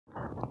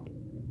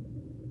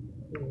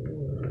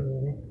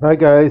Hi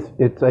guys,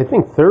 it's I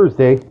think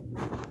Thursday.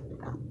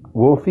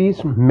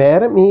 Wolfie's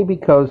mad at me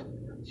because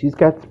she's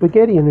got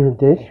spaghetti in her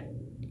dish.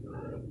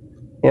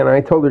 And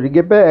I told her to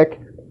get back.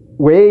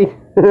 Wait,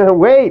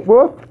 wait,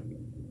 Wolf.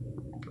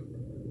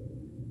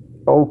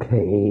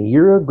 Okay,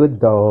 you're a good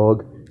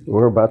dog.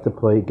 We're about to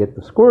play Get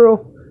the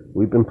Squirrel.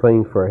 We've been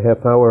playing for a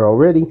half hour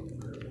already.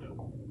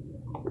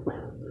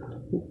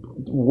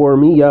 Wore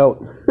me out.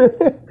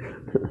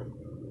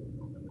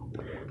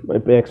 My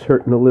back's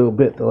hurting a little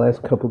bit the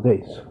last couple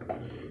days.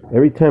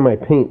 Every time I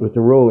paint with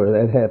the roller,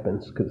 that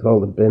happens because all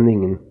the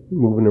bending and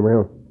moving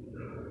around.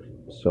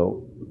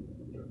 So,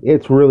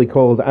 it's really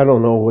cold. I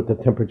don't know what the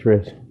temperature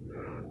is,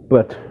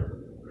 but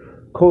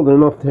cold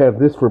enough to have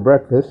this for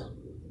breakfast.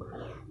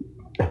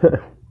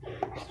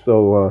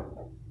 So,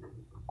 well,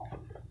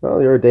 the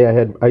other day I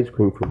had ice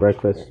cream for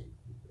breakfast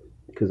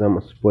because I'm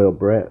a spoiled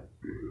brat.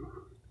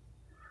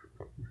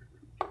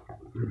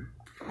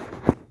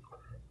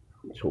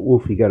 So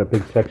Wolfie got a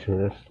big section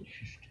of this.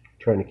 She's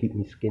trying to keep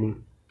me skinnier.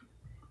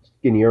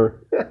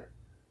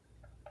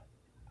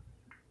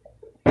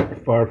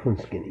 Far from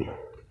skinny.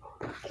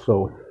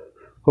 So,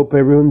 hope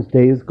everyone's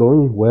day is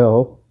going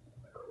well.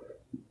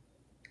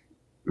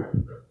 A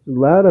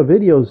lot of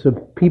videos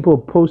of people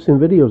posting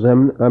videos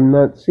I'm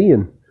not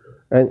seeing.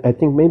 I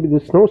think maybe the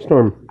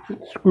snowstorm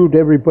screwed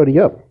everybody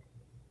up.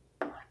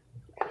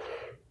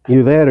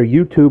 Either that or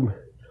YouTube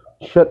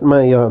shut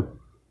my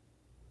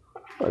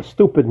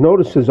stupid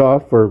notices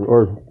off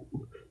or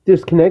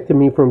disconnected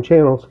me from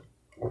channels.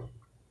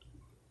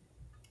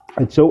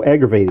 It's so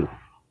aggravating.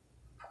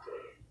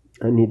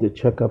 I need to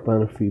check up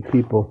on a few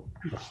people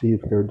and see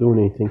if they're doing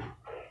anything.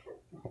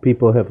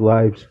 People have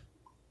lives.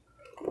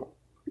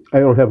 I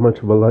don't have much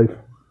of a life.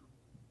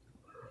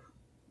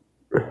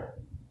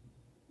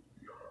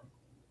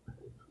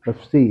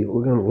 Let's see.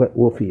 We're going to let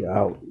Wolfie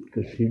out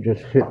because she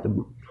just hit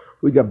the...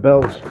 We got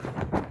bells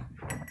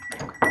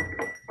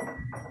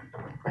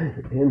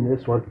in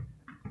this one.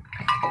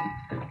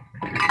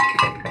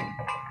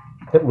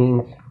 That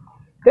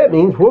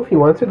means Wolfie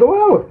wants to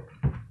go out.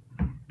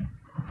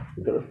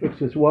 I'm going to fix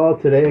this wall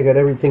today. I got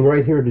everything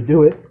right here to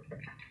do it.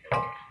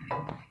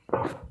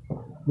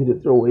 Need to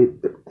throw away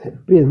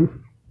that bin.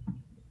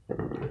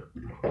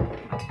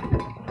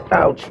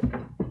 Ouch.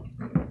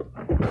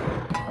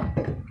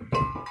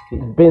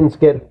 These bins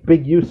get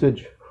big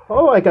usage.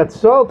 Oh, I got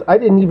salt. I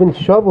didn't even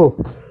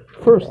shovel.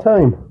 First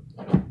time.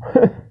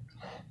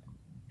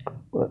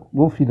 But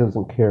Wolfie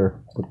doesn't care.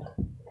 But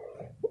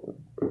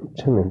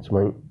tenants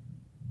might.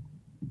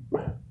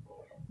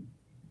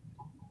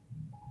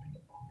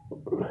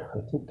 I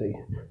think they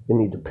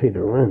need to pay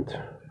their rent.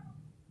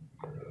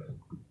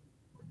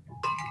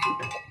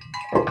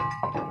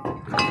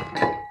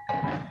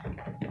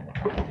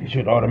 They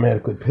should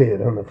automatically pay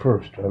it on the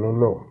 1st. I don't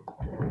know.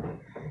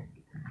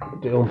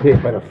 If they don't pay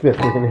it by the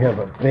 5th, we're going to have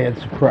a bad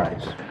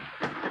surprise.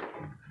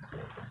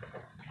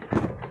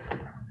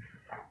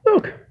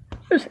 Look,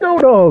 a snow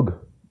dog.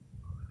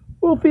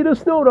 Wolfie the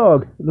snow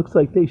dog. It looks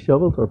like they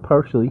shoveled, or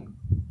partially.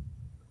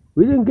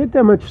 We didn't get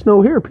that much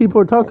snow here.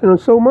 People are talking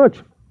so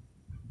much.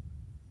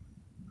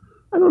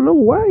 I don't know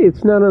why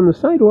it's not on the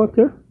sidewalk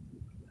there.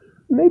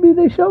 Maybe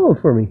they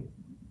shoveled for me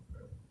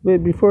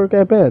before it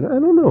got bad. I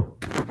don't know.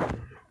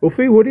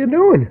 Wolfie, what are you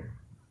doing?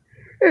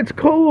 It's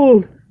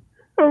cold.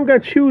 I don't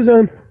got shoes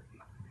on.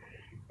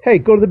 Hey,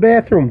 go to the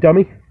bathroom,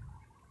 dummy.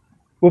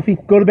 Wolfie,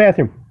 go to the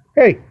bathroom.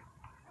 Hey,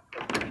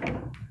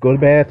 go to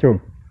the bathroom.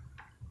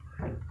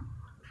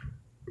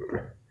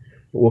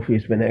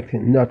 Wolfie's been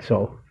acting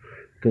nutso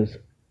because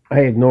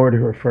I ignored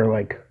her for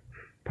like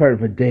part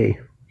of a day.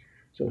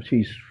 So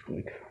she's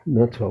like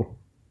nutso.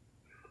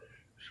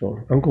 So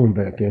I'm going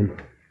back in.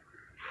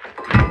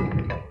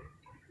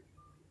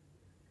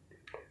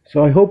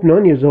 So I hope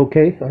Nunya's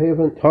okay. I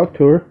haven't talked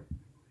to her.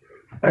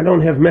 I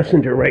don't have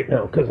Messenger right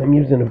now because I'm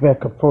using a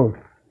backup phone.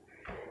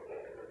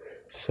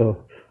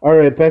 So,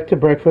 alright, back to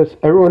breakfast.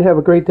 Everyone have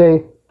a great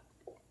day.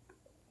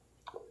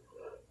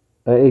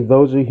 Hey,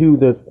 those of you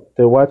that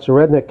watch the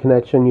Redneck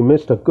Connection, you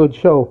missed a good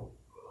show.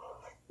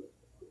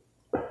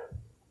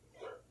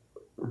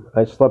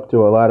 I slept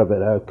through a lot of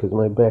it out because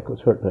my back was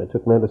hurting. I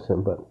took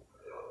medicine, but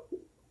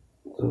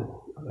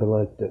I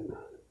liked it.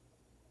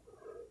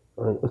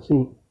 All right, let's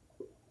see.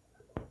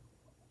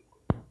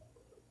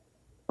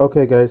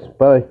 Okay, guys,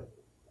 bye.